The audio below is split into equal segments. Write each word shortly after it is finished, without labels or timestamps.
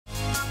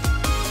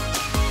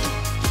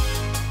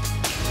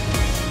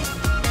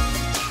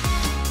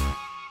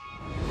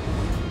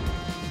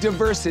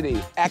Diversity,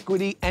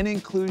 equity, and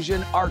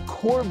inclusion are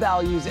core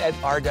values at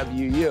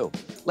RWU.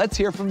 Let's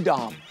hear from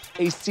Dom,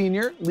 a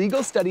senior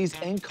legal studies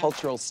and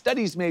cultural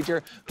studies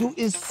major who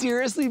is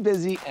seriously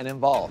busy and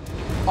involved.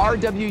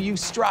 RWU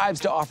strives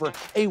to offer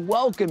a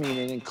welcoming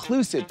and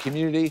inclusive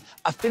community,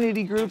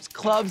 affinity groups,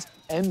 clubs,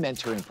 and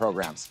mentoring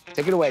programs.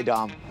 Take it away,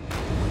 Dom.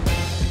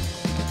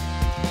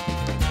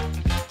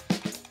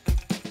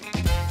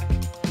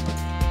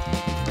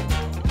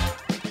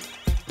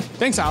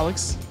 Thanks,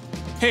 Alex.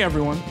 Hey,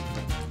 everyone.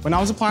 When I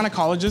was applying to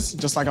colleges,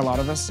 just like a lot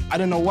of us, I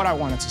didn't know what I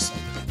wanted to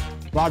study.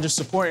 Roger's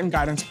support and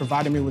guidance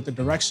provided me with the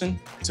direction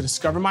to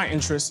discover my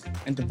interests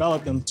and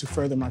develop them to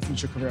further my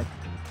future career.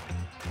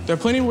 There are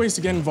plenty of ways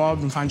to get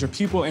involved and find your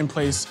people in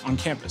place on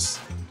campus.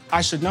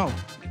 I should know.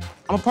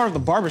 I'm a part of the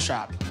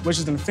Barbershop, which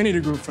is an affinity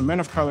group for men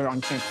of color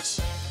on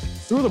campus.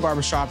 Through the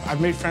Barbershop, I've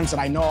made friends that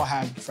I know I'll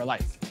have for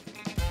life.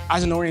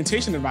 As an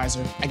orientation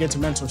advisor, I get to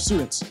mentor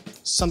students,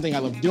 something I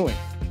love doing.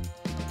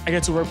 I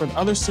get to work with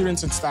other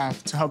students and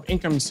staff to help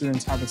incoming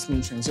students have a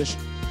smooth transition.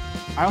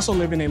 I also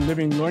live in a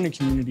living learning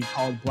community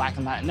called Black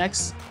and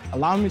Latinx,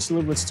 allowing me to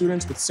live with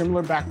students with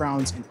similar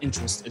backgrounds and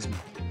interests as me.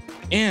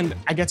 And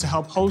I get to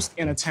help host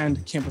and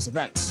attend campus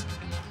events.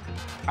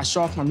 I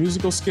show off my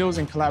musical skills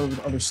and collaborate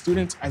with other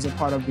students as a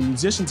part of the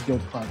Musicians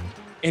Guild Club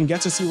and get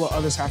to see what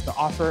others have to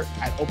offer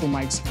at open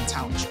mics and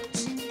talent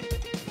shows.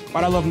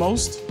 What I love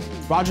most,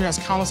 Roger has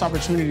countless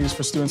opportunities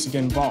for students to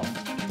get involved.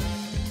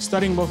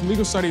 Studying both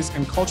legal studies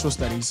and cultural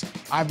studies,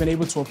 I've been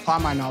able to apply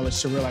my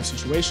knowledge to real-life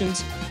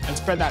situations and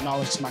spread that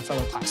knowledge to my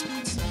fellow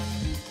classmates.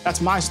 That's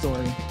my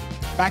story.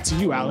 Back to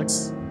you,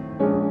 Alex.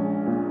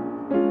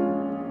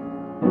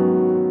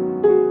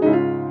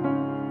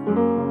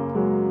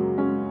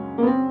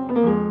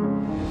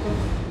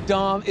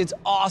 Dom, it's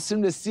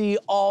awesome to see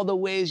all the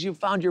ways you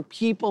found your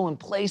people in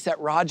place at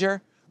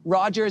Roger.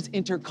 Roger's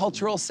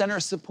Intercultural Center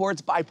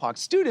supports BIPOC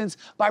students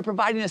by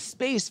providing a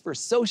space for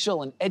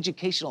social and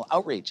educational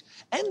outreach,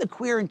 and the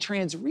Queer and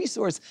Trans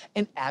Resource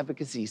and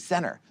Advocacy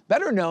Center,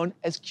 better known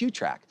as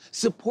Q-Track,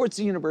 supports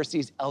the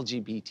university's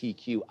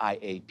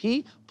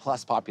LGBTQIAP+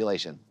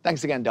 population.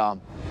 Thanks again,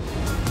 Dom.